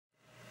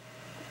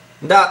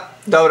Da,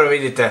 dobro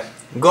vidite,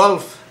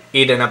 golf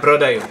ide na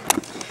prodaju.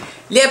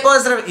 Lijep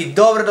pozdrav i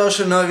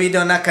dobrodošli u novi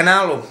video na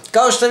kanalu.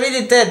 Kao što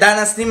vidite,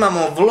 danas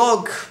snimamo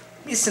vlog,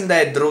 mislim da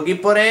je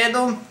drugi po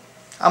redu,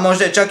 a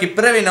možda je čak i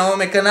prvi na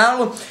ovome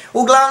kanalu.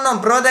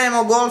 Uglavnom,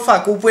 prodajemo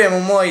golfa, kupujemo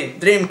moj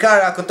dream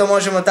car, ako to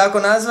možemo tako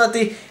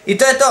nazvati. I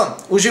to je to,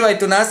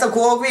 uživajte u nastavku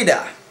ovog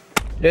videa.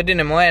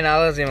 Ljudine moje,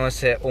 nalazimo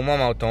se u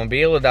mom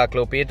automobilu,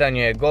 dakle u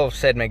pitanju je Golf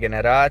 7.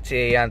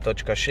 generacije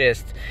 1.6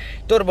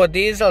 turbo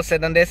dizel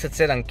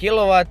 77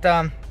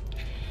 kW.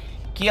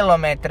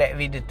 Kilometre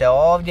vidite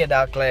ovdje,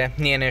 dakle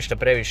nije nešto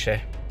previše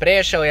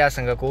prešao, ja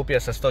sam ga kupio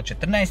sa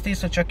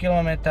 114.000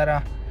 km.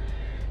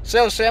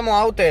 Sve u svemu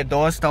auto je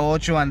dosta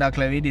očuvan,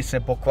 dakle vidi se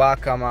po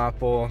kvakama,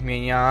 po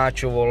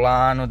mjenjaču,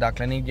 volanu,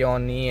 dakle nigdje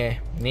on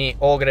nije ni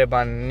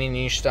ogreban, ni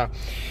ništa.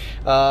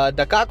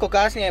 Da kako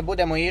kasnije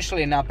budemo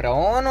išli na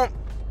praonu,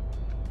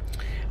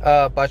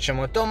 pa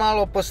ćemo to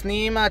malo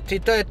posnimati i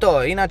to je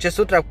to. Inače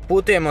sutra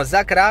putujemo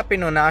za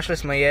Krapinu, našli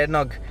smo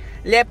jednog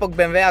lijepog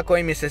BMW-a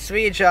koji mi se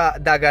sviđa,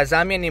 da ga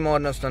zamijenimo,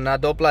 odnosno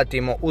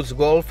nadoplatimo uz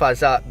Golfa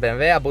za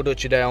BMW-a,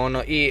 budući da je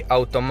ono i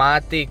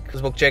automatik,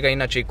 zbog čega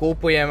inače i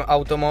kupujem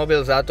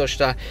automobil, zato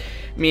što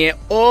mi je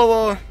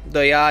ovo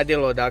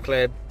dojadilo,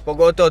 dakle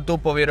pogotovo tu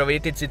po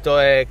Virovitici,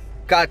 to je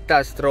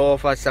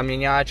katastrofa sa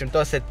mjenjačem,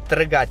 to se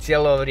trga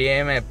cijelo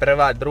vrijeme,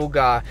 prva,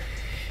 druga,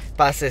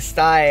 pa se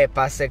staje,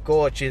 pa se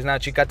koči,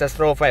 znači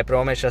katastrofa je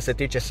promet što se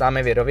tiče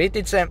same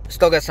Virovitice.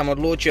 Stoga sam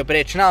odlučio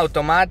preći na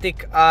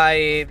automatik, a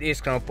i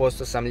iskreno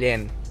postao sam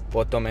lijen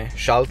po tome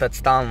šaltat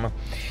stalno.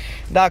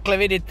 Dakle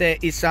vidite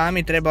i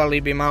sami,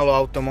 trebali bi malo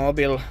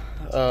automobil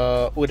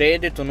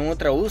urediti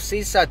unutra,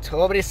 usisat,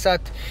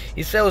 obrisat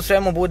i sve u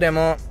svemu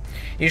budemo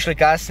išli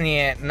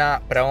kasnije na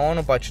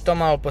praonu, pa ću to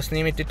malo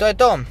posnimiti, to je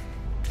to.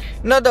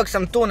 No dok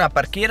sam tu na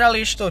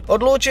parkiralištu,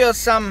 odlučio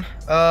sam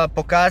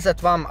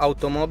pokazati vam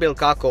automobil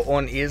kako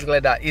on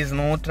izgleda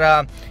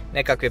iznutra,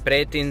 nekakve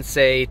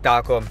pretince i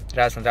tako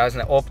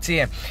razne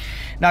opcije.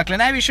 Dakle,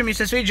 najviše mi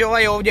se sviđa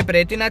ovaj ovdje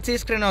pretinac,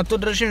 iskreno, tu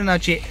držim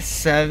znači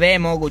sve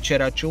moguće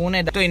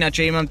račune. Tu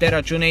inače imam te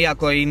račune,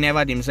 iako i ne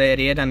vadim za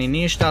R1 ni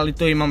ništa, ali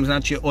tu imam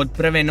znači od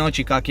prve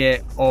noći kak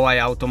je ovaj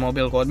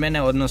automobil kod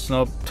mene,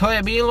 odnosno to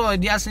je bilo,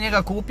 ja sam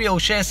njega kupio u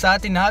 6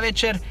 sati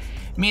navečer.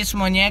 Mi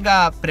smo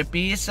njega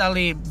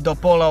prepisali do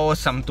pola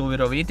 8 tu u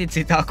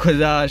Virovitici, tako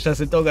da što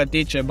se toga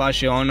tiče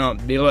baš je ono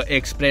bilo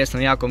ekspresno,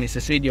 jako mi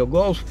se svidio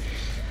Golf.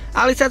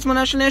 Ali sad smo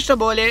našli nešto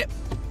bolje.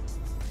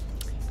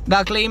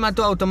 Dakle ima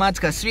tu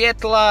automatska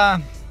svjetla,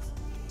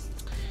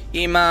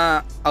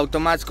 ima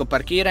automatsko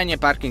parkiranje,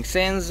 parking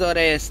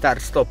senzore,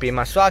 start stop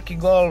ima svaki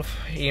Golf,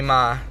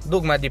 ima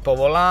dugmadi po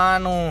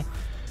volanu.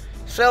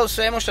 Sve u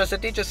svemu što se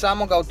tiče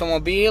samog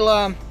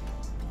automobila,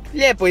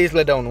 lijepo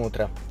izgleda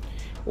unutra.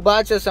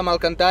 Ubacio sam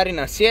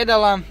alkantarina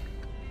sjedala,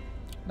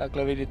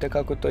 dakle vidite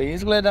kako to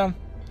izgleda,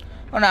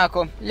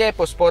 onako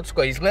lijepo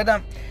sportsko izgleda,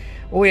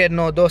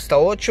 ujedno dosta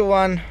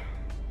očuvan.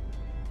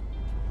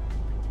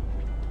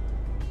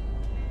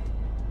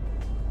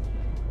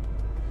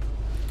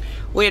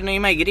 Ujedno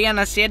ima i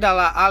grijana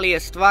sjedala, ali je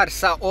stvar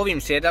sa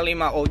ovim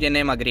sjedalima, ovdje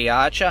nema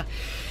grijača,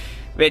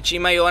 već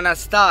imaju ona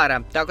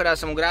stara, tako da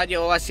sam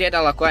ugradio ova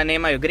sjedala koja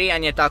nemaju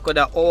grijanje, tako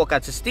da ovo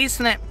kad se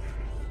stisne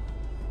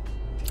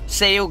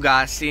se i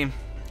ugasi.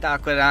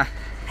 Tako da,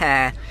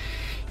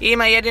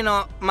 ima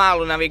jedino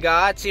malu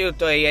navigaciju,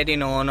 to je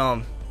jedino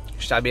ono,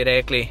 šta bi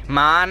rekli,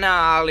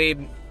 mana, ali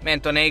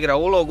meni to ne igra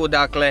ulogu,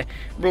 dakle,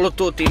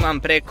 Bluetooth imam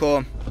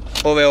preko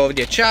ove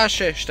ovdje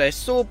čaše, što je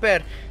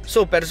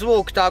super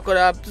zvuk, tako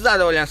da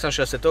zadovoljan sam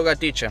što se toga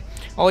tiče.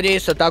 Ovdje je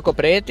isto tako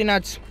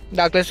pretinac,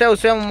 dakle sve u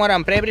svemu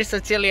moram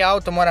prebrisati cijeli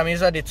auto, moram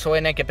izvaditi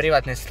svoje neke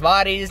privatne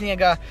stvari iz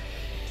njega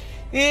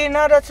i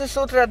nadat se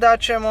sutra da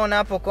ćemo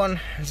napokon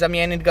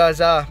zamijeniti ga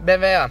za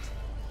BMW-a.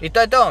 I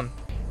to je to.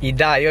 I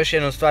da, još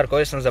jednu stvar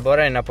koju sam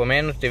zaboravio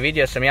napomenuti,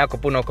 vidio sam jako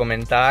puno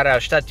komentara,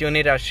 šta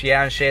tuniraš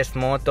 1.6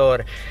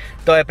 motor,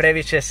 to je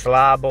previše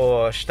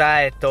slabo, šta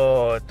je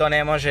to, to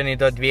ne može ni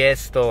do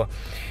 200.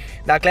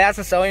 Dakle, ja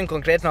sam sa ovim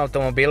konkretno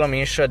automobilom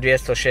išao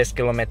 206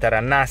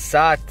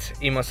 km/h,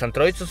 imao sam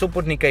trojicu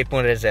suputnika i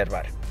pun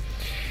rezervar.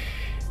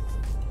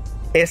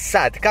 E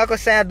sad, kako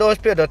sam ja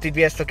dospio do tih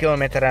 200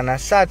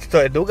 km/h,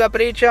 to je duga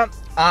priča,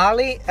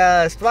 ali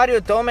stvar je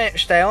u tome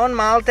što je on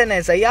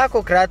maltene za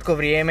jako kratko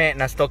vrijeme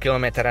na 100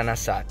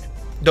 km/h.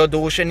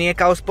 Doduše nije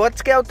kao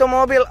sportski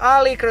automobil,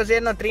 ali kroz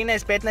jedno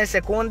 13-15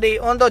 sekundi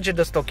on dođe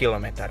do 100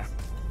 km.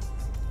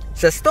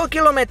 Sa 100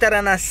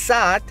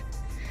 km/h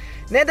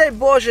ne daj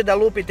Bože da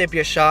lupite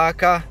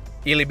pješaka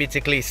ili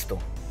biciklistu.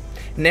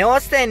 Ne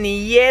ostaje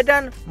ni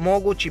jedan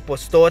mogući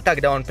postotak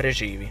da on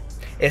preživi.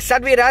 E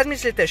sad vi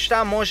razmislite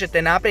šta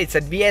možete napraviti sa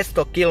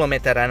 200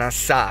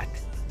 km/h.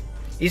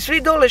 I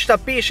svi dole šta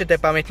pišete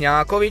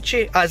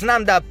pametnjakovići, a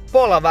znam da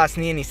pola vas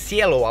nije ni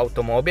sjelo u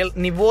automobil,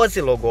 ni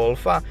vozilo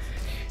Golfa,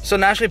 su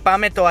našli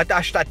pametovat,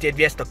 a šta ti je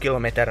 200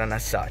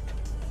 km/h.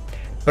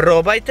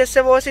 Probajte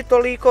se voziti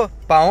toliko,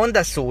 pa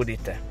onda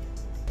sudite.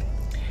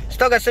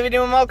 Stoga se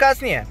vidimo malo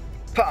kasnije.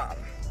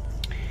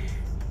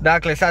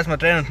 Dakle, sad smo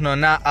trenutno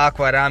na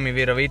Aquarami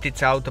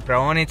Virovitica,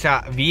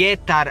 autopraonica,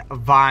 vjetar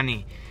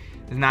vani.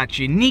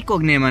 Znači,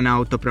 nikog nema na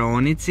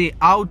autopraonici,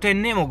 auto je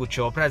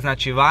nemoguće oprati,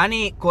 znači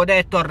vani ko da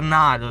je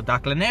tornado,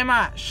 dakle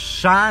nema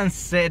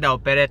šanse da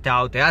operete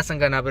auto. Ja sam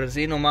ga na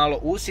brzinu malo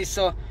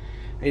usiso,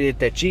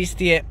 vidite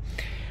čisti je.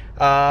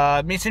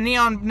 Mislim,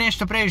 nije on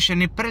nešto previše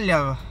ni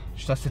prljav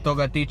što se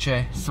toga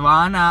tiče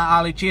svana,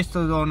 ali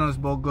čisto ono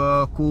zbog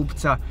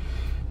kupca,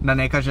 da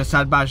ne kaže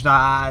sad baš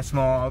da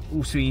smo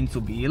u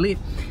svinjcu bili.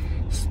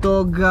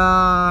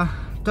 Stoga,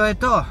 to je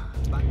to.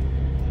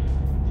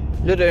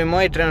 Ljudovi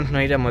moji,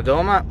 trenutno idemo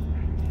doma,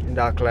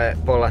 dakle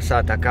pola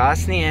sata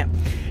kasnije.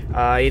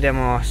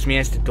 Idemo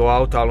smjestiti u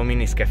auto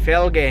aluminijske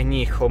felge,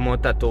 njih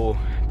omotati u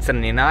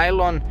crni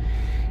najlon.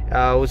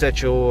 Uzet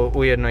ću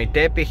ujedno i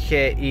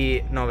tepihe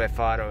i nove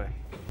farove.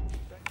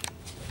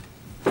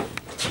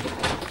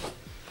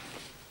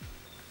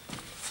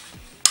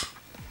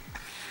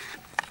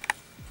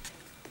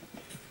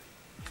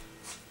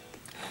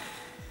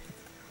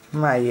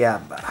 Ma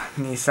jaba,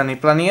 nisam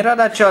ni planirao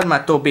da će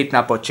odmah tu biti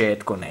na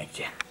početku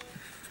negdje.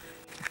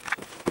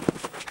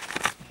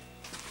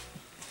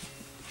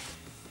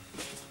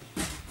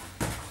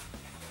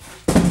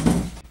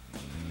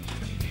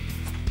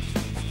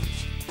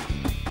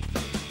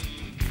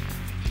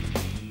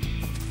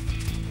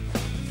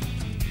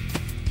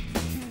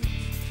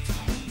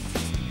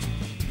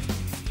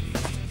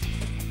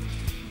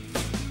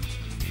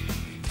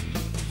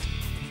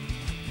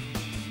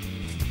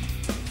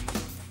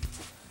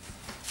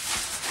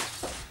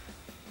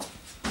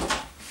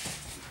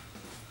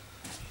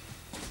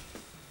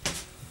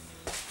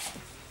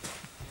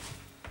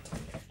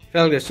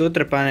 Felge su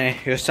utrpane,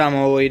 još samo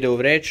ovo ide u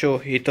vreću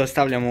i to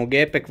stavljamo u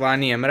gepek,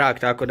 vani je mrak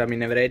tako da mi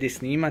ne vredi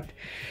snimat.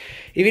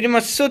 I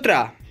vidimo se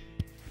sutra!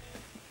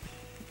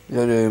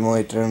 Ljudi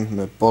moji,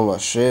 trenutno je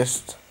 5:30.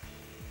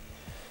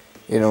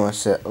 Idemo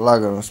se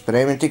lagano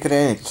spremiti i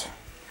kreniti.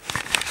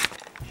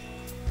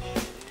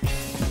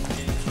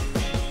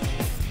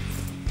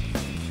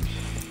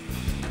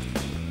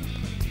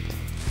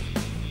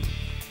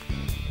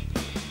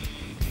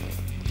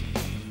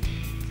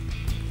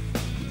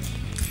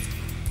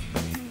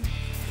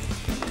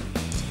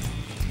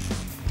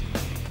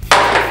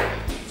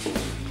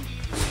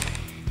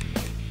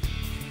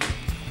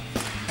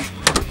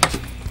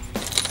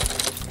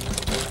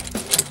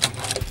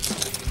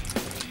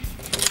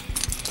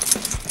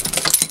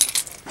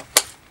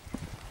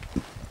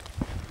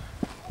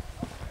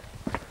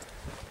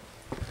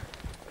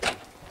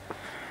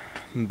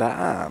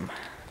 Bam!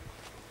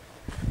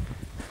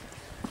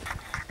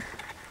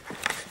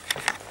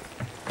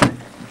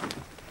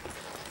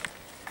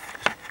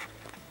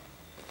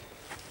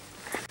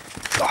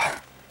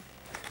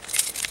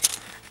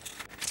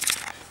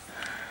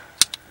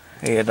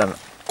 Jedan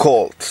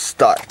cold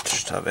start,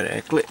 što bi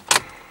rekli.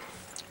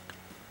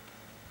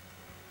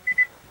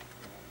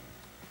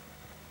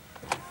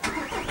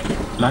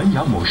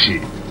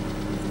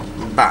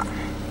 Bam!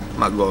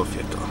 Ma golf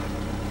je to.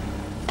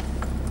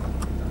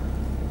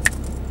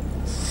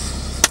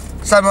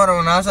 Sad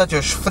moramo nazvati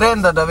još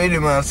frenda da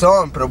vidimo jel se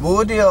on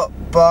probudio,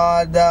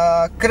 pa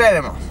da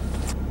krenemo.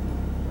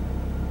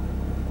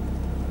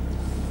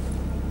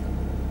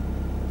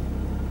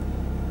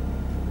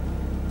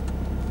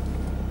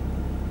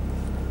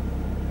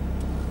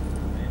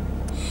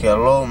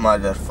 Hello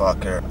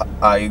motherfucker,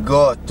 I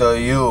go to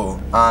you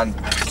and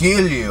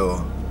kill you.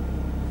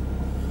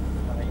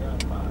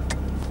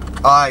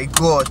 I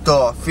go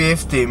to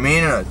 50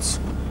 minutes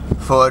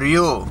for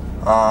you.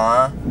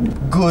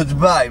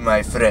 Goodbye,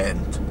 my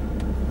friend.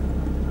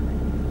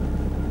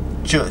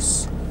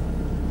 Čus.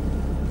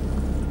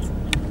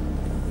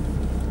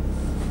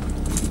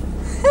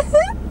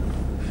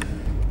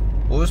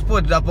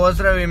 Usput da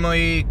pozdravimo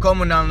i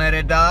komunalne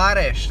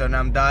redare što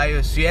nam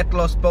daju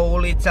svjetlost po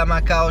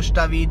ulicama kao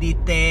što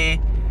vidite.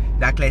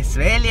 Dakle,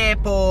 sve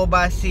lijepo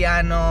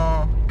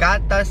obasijano,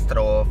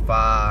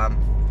 katastrofa.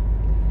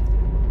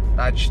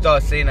 Znači,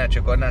 to se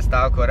inače kod nas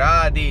tako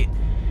radi.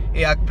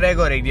 I ako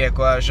pregori gdje je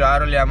koja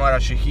žarulja,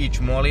 moraš ih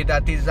ići molit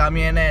da ti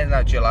zamijene.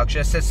 Znači,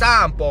 lakše se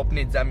sam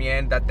popnit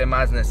zamijenit da te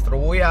mazne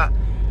struja,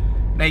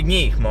 nek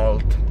njih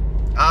molit.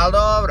 Ali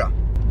dobro,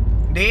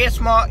 di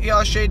smo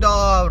još i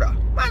dobro.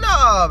 Ma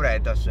dobro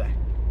je to sve.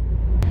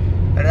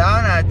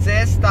 Ravna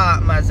cesta,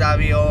 ma za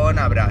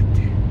aviona,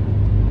 brate.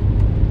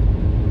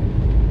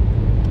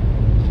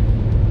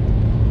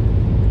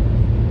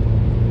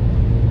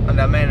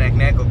 Onda mene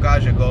neko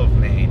kaže golf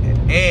ne ide.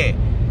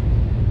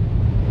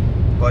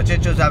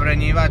 Počet ću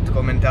zabranjivat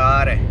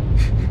komentare.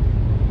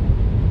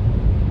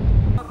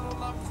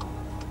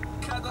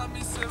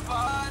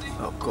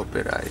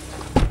 Copyright.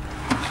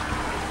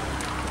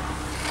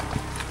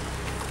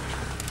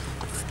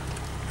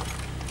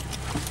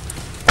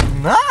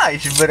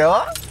 Nice, bro.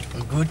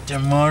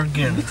 Guten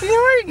Morgen. Guten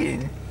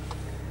Morgen.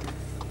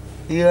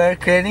 You are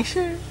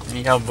Krenischer?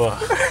 Ja, ba.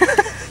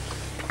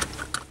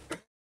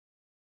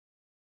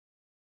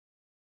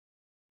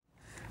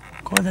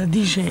 Ko da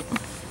diže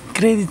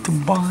kredit u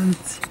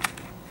banci.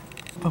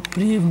 Pa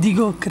prije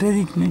digao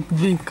kredit, nek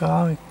 2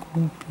 kave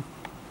kupi.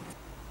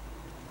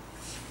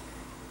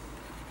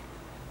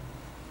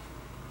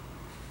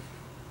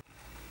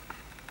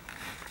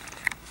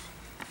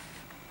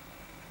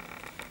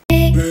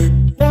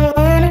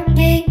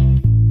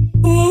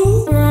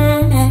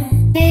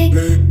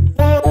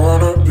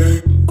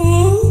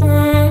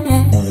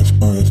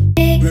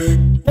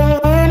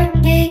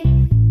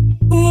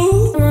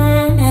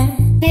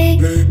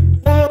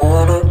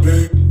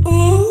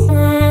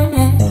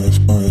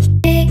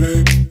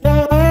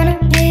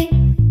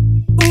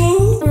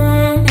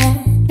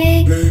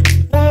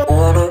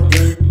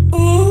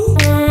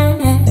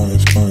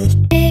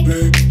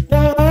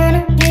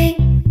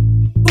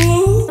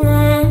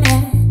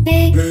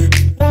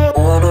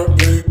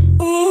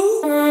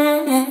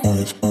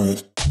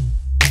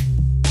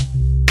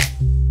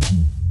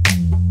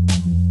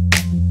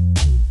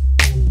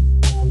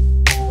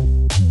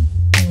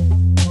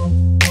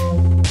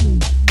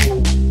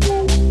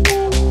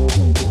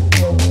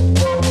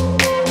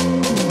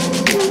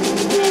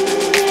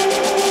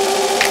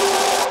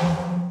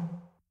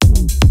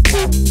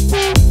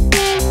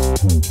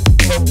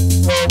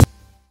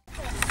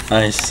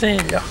 Aj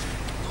seljo.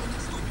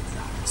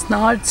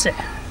 Snađi se.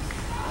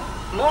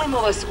 Molimo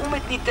vas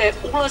umetnite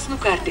ulaznu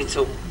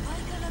karticu.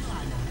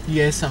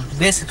 Jesam,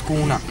 10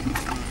 kuna.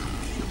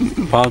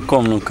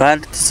 Bankovnu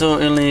karticu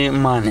ili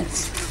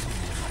manec?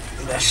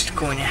 10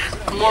 kunja.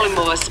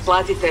 Molimo vas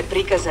platite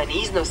prikazani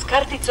iznos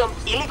karticom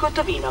ili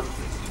gotovinom.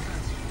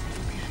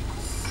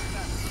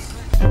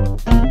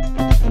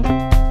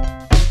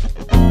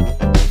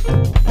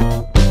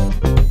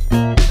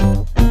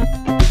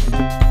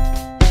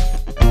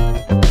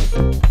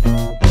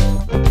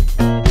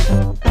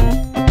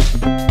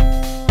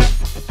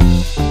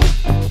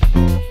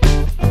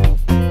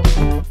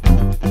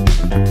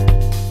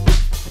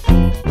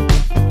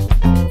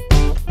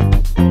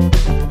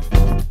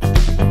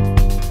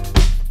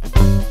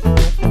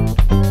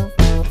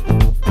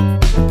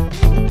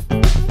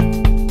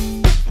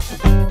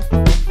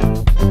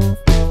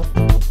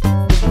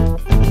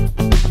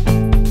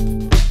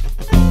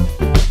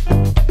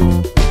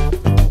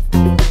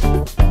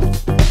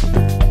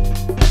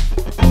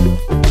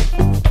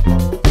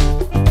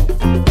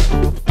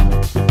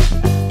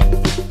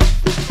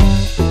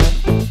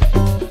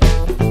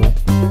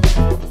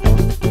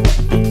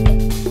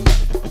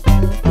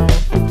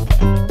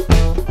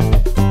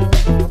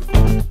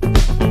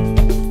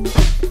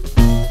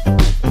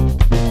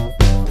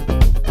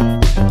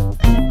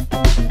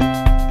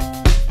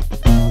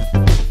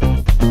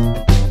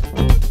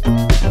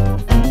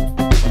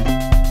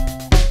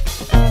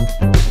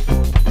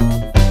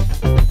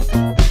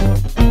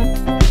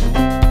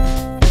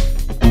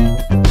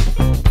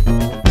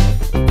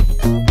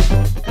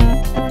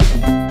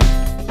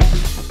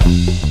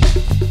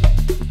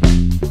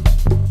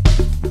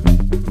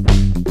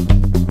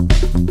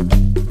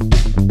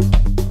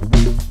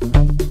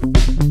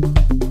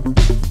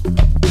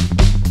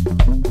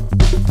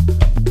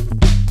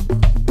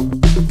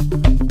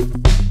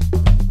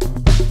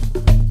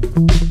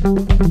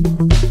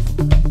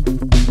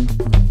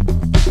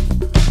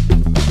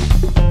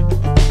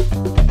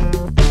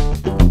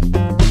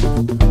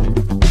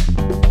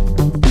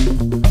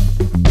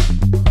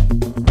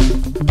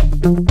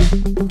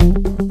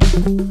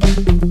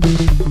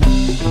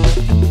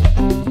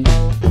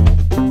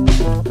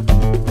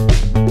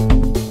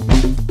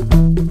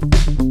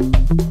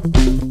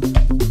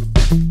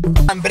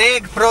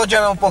 Breg,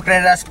 prođemo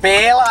pokraj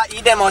Raspela,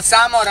 idemo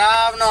samo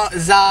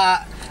ravno za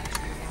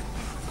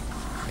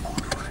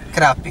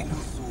Krapinu.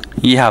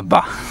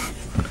 Jaba.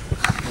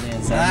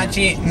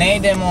 Znači, ne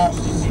idemo...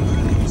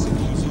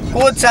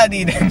 Kud sad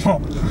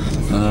idemo?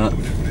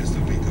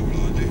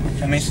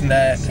 Ja mislim da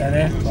je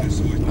rekla.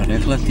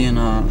 Rekla ti je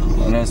na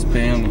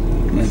Raspelu,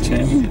 na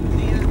čemu?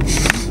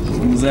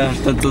 Znaš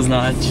šta to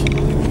znači?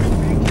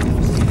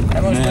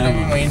 Ne možemo da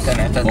imamo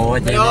interneta.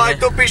 Joj,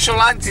 tu pišu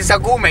lanci za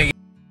gume.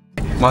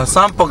 Ma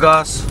sam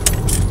pogas.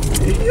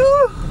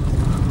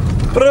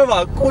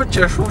 Prva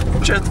kućeš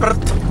u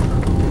četvrtu.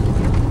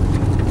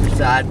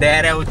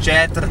 Zadere u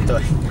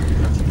četvrtoj.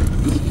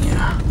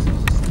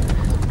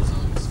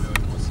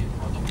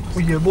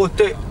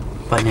 Ujebote.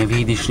 Pa ne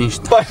vidiš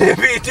ništa. Pa ne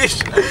vidiš.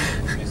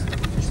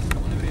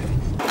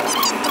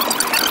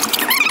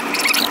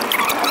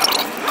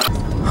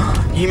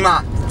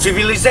 Ima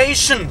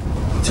civilization.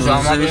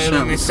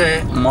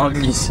 Civilization.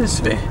 Magli se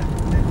sve.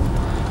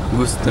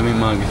 Gusta mi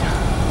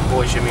maglja.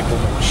 Bože mi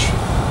pomoži.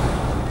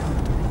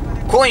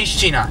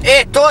 Konjšćina.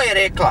 E, to je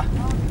rekla.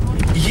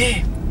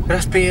 Je,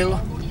 Raspelo.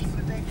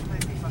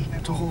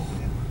 To.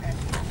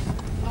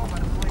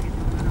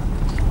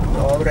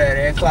 Dobro je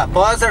rekla.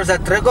 Pozdrav za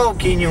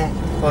trgovkinju.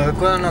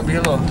 Koje je ono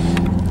bilo?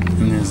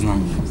 Ne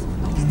znam.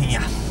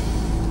 Nija.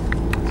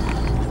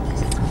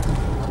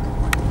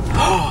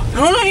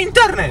 Ono je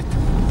internet.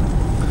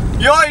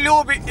 Joj,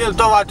 ljubi. Je li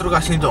to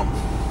vatrogasni dom?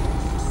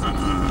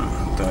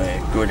 To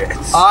je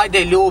kurec.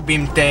 Ajde,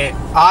 ljubim te.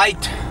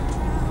 Ajde.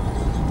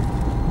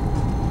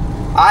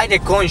 Ajde,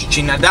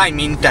 konjšćina, daj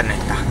mi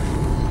interneta.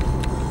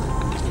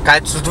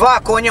 Kad su dva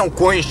konja u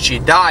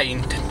konjšći, daj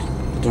internet.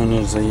 To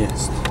ne za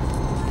jest.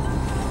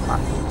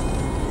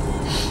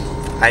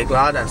 Aj,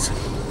 gladan sam.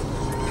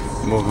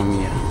 Boga mi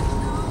ja.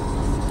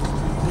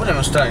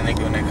 Budemo stali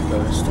negdje u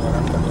nekakav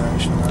restoran, pa da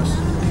više nas.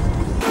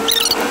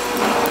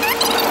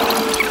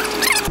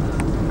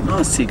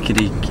 Nosi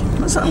kriki,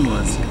 ma samo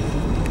nosi.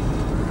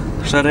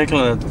 Šta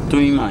rekla da tu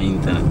ima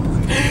internet?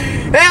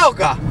 Evo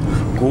ga!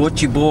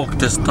 Koči Bog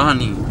te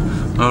stani,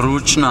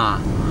 ručna.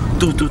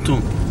 Tu.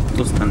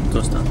 Tu stani.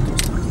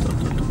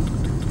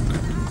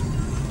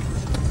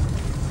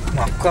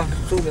 Ma kako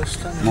tu da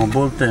stane? Ma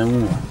bol te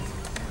uva.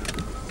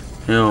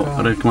 Evo,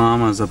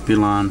 reklama za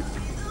pilane.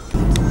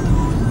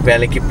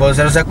 Veliki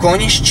pozdrav za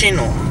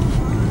konjišćinu.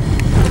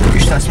 I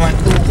šta smo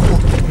tu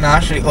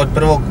našli od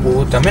prvog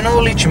puta. Mene ovo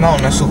liči malo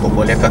na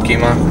suhobolje kak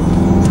ima.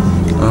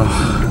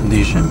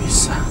 Diže mi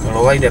se. Jel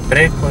ovaj ide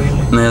preko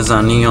ili? Ne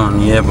znam, ni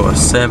on jebo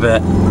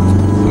sebe.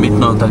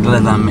 Bitno da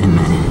gleda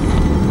mene.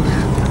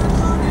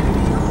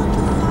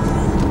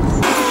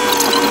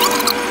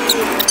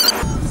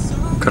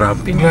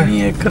 Krapin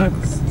nije krap.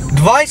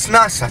 20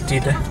 na sat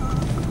ide.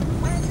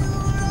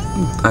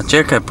 A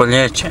čekaj,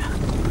 poljeće.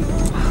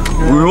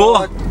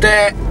 Ujo!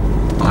 Te...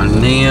 A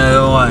nije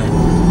ovaj.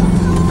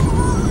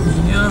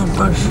 Ja,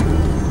 baš.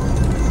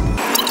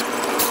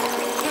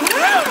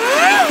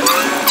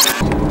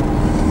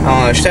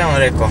 Šta je on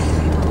rekao?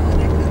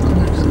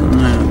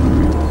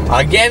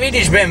 A gdje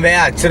vidiš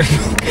BMW-a crnog?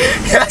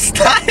 Ja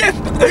stajem.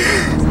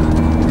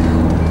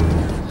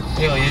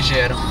 Evo je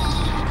žero.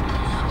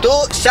 Tu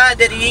sad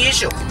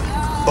rižu.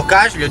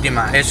 Pokaži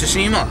ljudima, jesu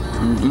snimao?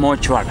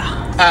 Močvara.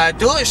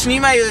 Tu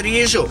snimaju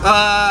rižu.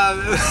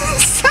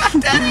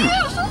 Sada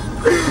rižu.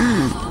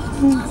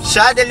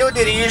 Sada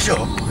ljudi rižu.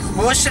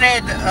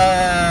 Usred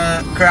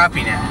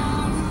Krapine.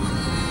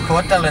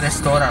 Hotel,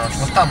 restoran,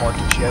 smo tamo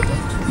otići jebo.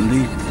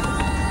 Di?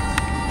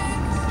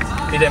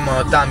 Idemo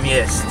tam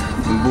jest.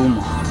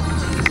 Bumo.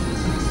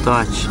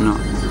 Tačno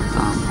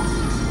tamo.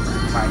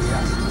 Ma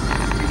ja.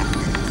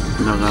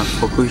 Da ga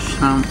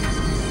pokušam.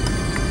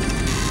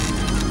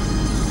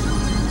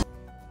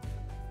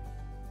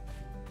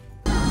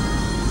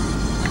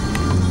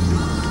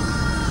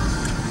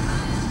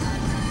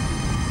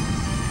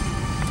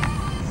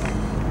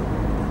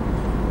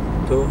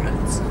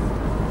 Dvorac.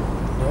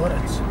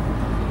 Dvorac.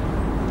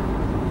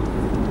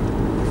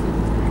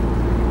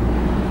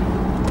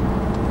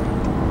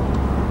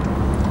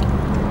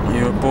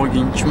 Jo,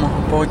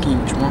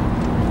 poginćmo.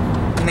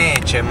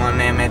 Nećemo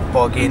nemet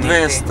poginiti.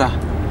 200.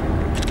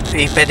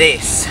 I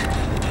 50.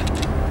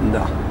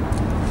 Da.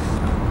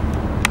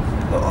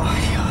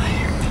 Oj.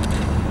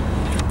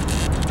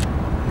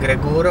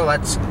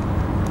 Gregurovac.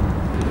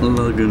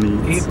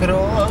 Lagunic. I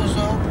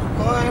prozor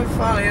koje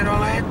fali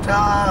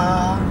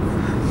roleta.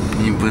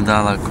 I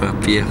budala koja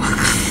pjeva.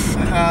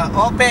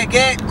 OPG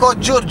kod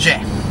Đurđe.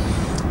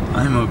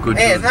 Ajmo kod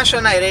Đurđe. Znaš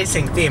onaj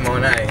racing team,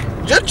 onaj?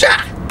 Đurđa!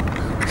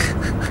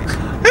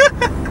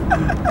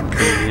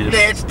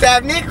 Neće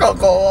tam niko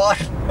govor.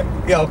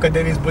 Jao, kad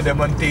Denis bude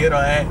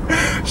montirao,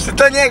 Što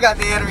to njega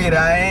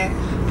nervira,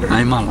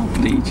 Aj malo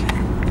priđe.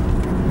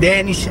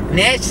 Denis,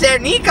 neće se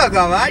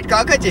nikoga mać,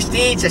 kako ćeš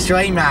ti ići sa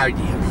svojim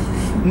audijom.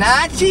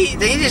 Znači,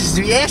 da ideš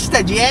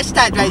 200,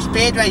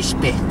 25,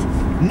 25.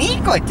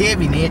 Niko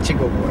tebi neće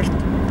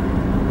govoriti.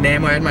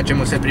 Nemoj, odmah će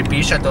mu se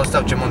pripišati,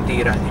 ostavit će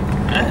montiranje.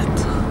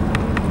 Eto.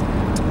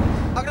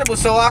 U Zagrebu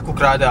se ovako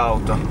krade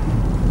auto.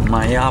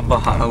 Ma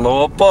jaba,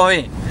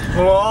 lopovi.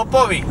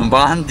 Lopovi.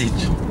 Bandić.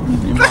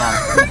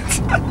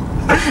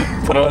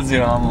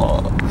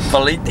 Prozivamo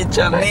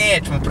političare.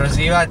 Nećemo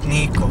prozivat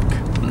nikog.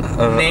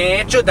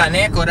 Neću da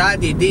neko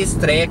radi diss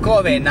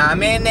trackove na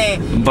mene.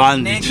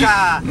 Bandić.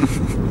 Neka...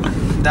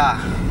 Da.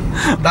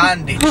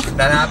 Bandić.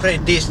 Da napravi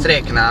diss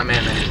track na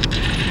mene.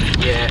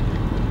 Je...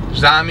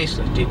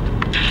 Zamisli ti.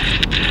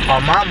 A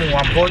mamu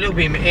vam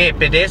poljubim,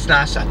 50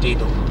 na sat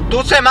idu.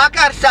 Tu se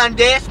makar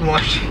 70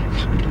 može.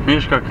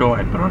 Viš kako je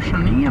ovaj prošao?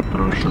 Nije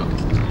prošao.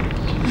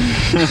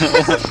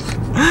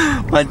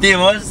 Pa ti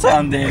možeš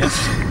 70.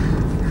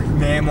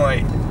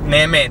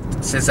 Nemoj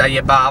se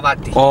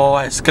zajebavati.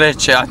 Ovaj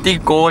skreće, a ti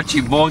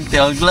koči, bog te,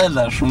 ali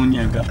gledaš u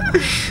njega.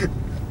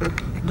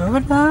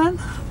 Dobar dan.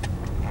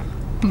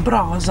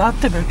 Bravo za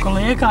tebe,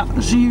 kolega,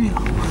 živio.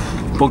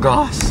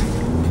 Pogas.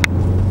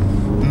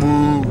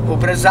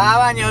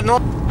 Ubrzavanje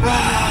od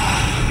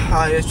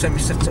a još se mi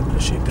srce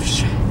brže.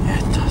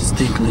 Eto,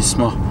 stigli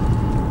smo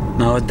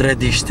na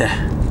odredište.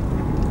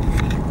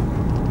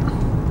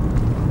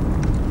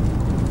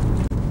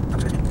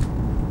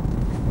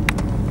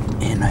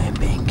 Eno je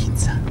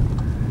benkica.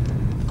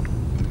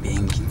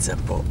 Benkica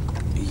po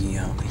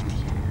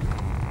Virovitica.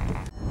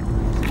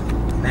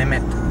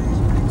 Nemet,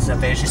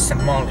 zaveži se,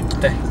 molim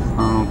te.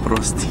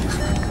 Prosti.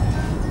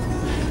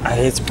 A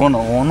reci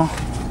ponovo ono.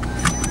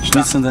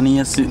 Mislim da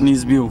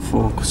nisi bio u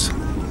fokusu.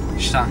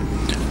 Šta?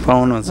 Pa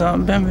ono za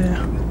BMW.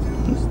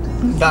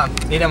 Da,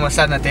 idemo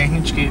sad na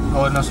tehnički,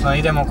 odnosno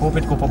idemo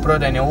kupiti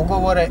kupoprodajne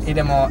ugovore,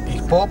 idemo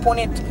ih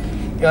popunit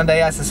i onda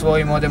ja sa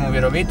svojim odem u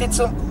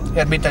Viroviticu,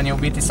 jer bitan je u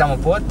biti samo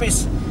potpis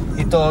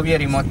i to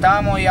ovjerimo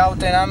tamo i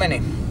auto je na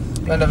meni.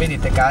 I onda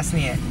vidite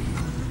kasnije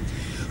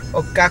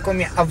o kakvom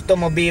je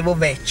automobilu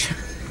već.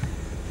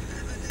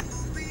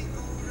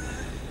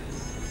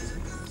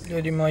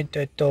 Ljudi moji, to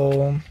je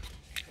to.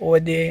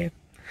 Ovdje.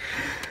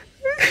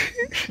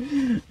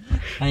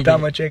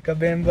 Tamo čeka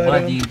Bembara.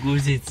 Vadi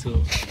guzicu.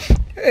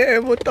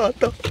 Evo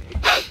tata.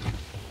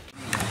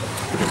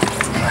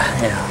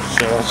 Evo,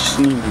 što hoćeš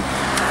snimiti.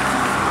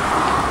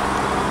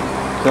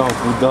 Kao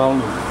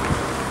budalu.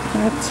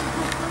 Eto.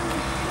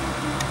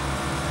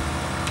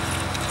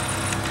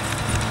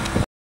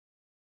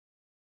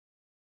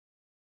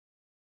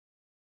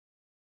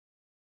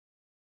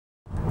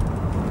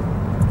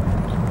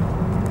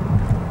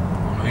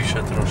 Ono više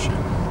troše.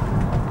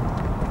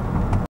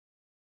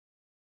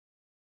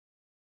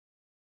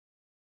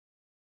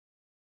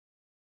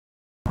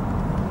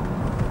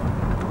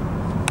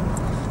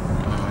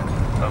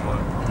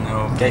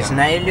 Kaj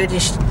znaju ljudi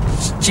s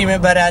čime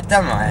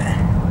baratamo,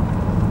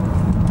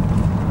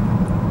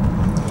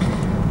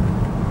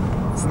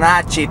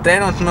 Znači,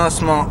 trenutno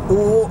smo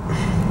u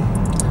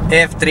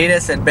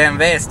F30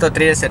 BMW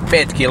 135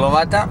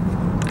 kW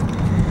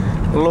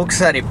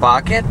Luxury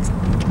paket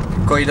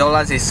koji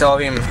dolazi s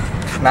ovim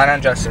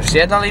naranđa sa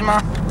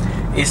sjedalima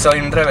i s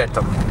ovim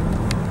drvetom.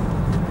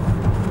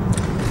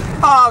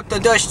 Auto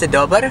dosta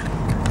dobar.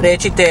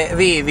 Recite,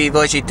 vi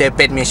vozite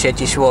 5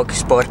 mjeseci svog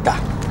sporta.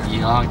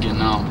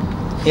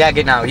 Ja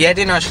genau.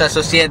 Jedino što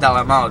su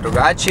sjedala malo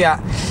drugačija.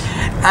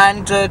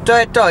 And to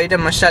je to,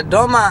 idemo sad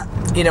doma,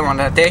 idemo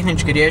na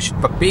tehnički riješiti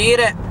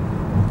papire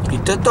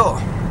i to je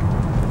to.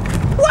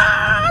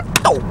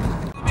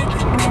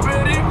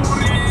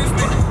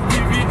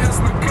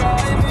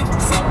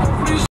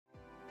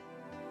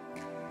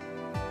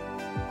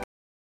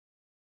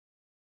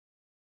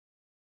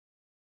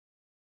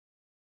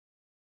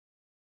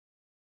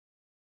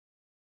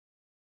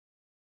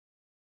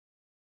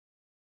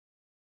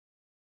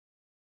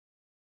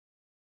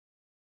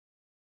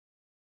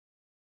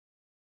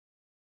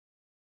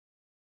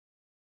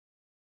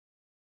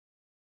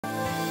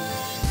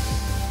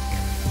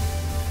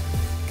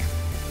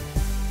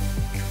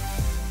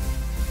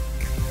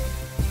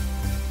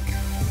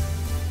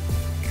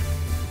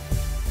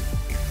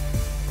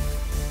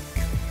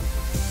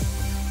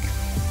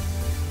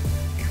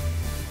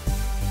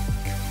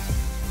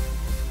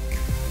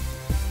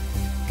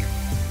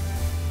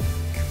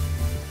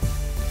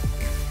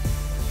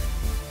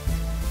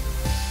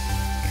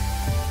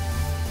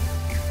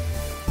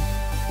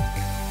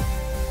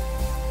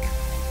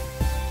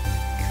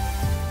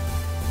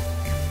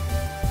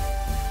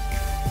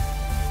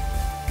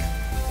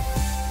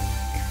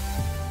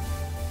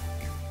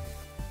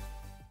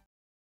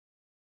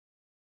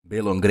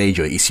 Balon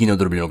Greyjoy i sin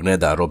odrobljenog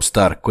Neda, Robb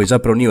Stark, koji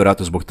zapravo nije u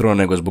ratu zbog trona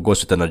nego zbog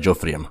osveta nad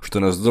Joffrijem, što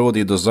nas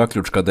dovodi do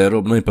zaključka da je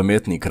Robb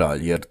najpametniji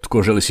kralj, jer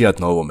tko želi sijat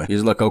na ovome?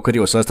 Izgleda kao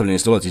krivo sastavljeni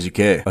stolac iz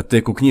Ikee, a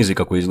tek u knjizi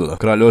kako izgleda.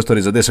 Kralj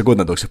ostari za 10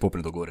 godina dok se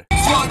popne do gore.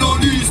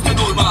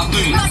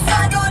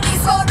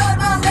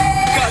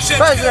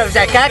 Pozdrav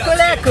za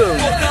kakulaku!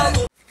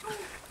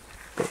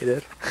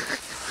 Peder.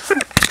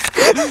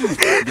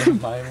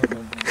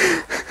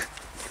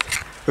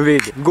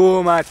 Vidi,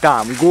 guma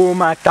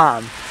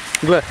tam.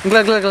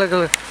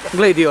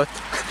 Gle idiot.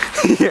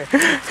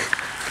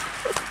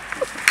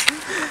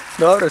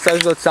 Dobro, sad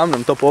ću doći sa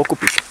mnom to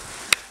pokupiti.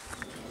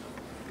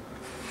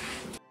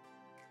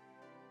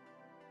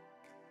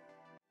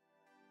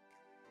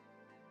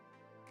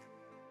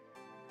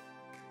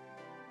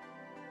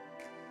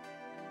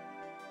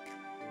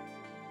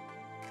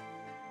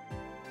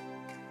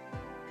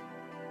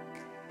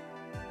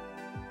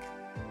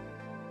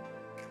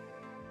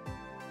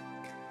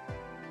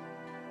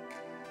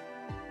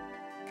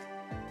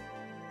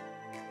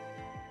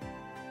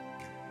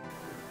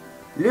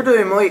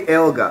 Ljudovi moji,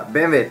 evo ga,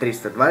 BMW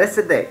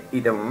 320D,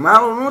 idemo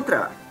malo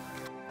unutra.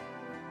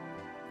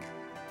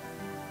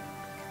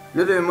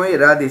 Ljudovi moji,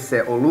 radi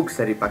se o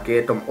lukseri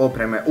paketom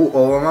opreme u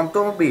ovom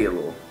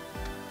automobilu.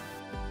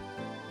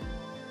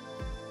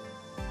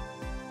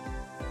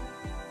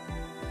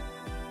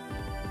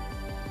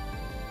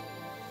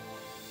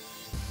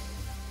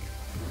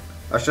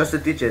 A što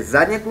se tiče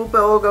zadnje klupe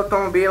ovog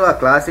automobila,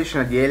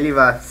 klasična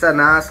djeljiva sa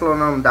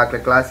naslonom,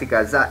 dakle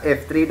klasika za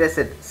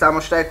F30,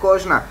 samo što je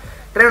kožna.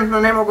 Trenutno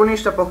ne mogu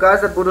ništa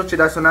pokazati budući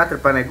da su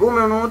natrpane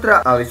gume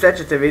unutra, ali sve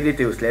ćete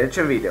vidjeti u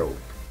sljedećem videu.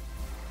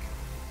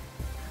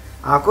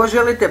 Ako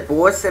želite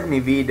posebni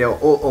video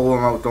o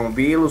ovom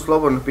automobilu,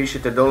 slobodno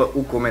pišite dole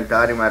u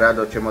komentarima,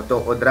 rado ćemo to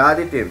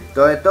odraditi.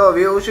 To je to,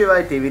 vi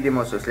uživajte i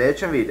vidimo se u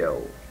sljedećem videu.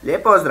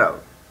 Lijep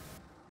pozdrav!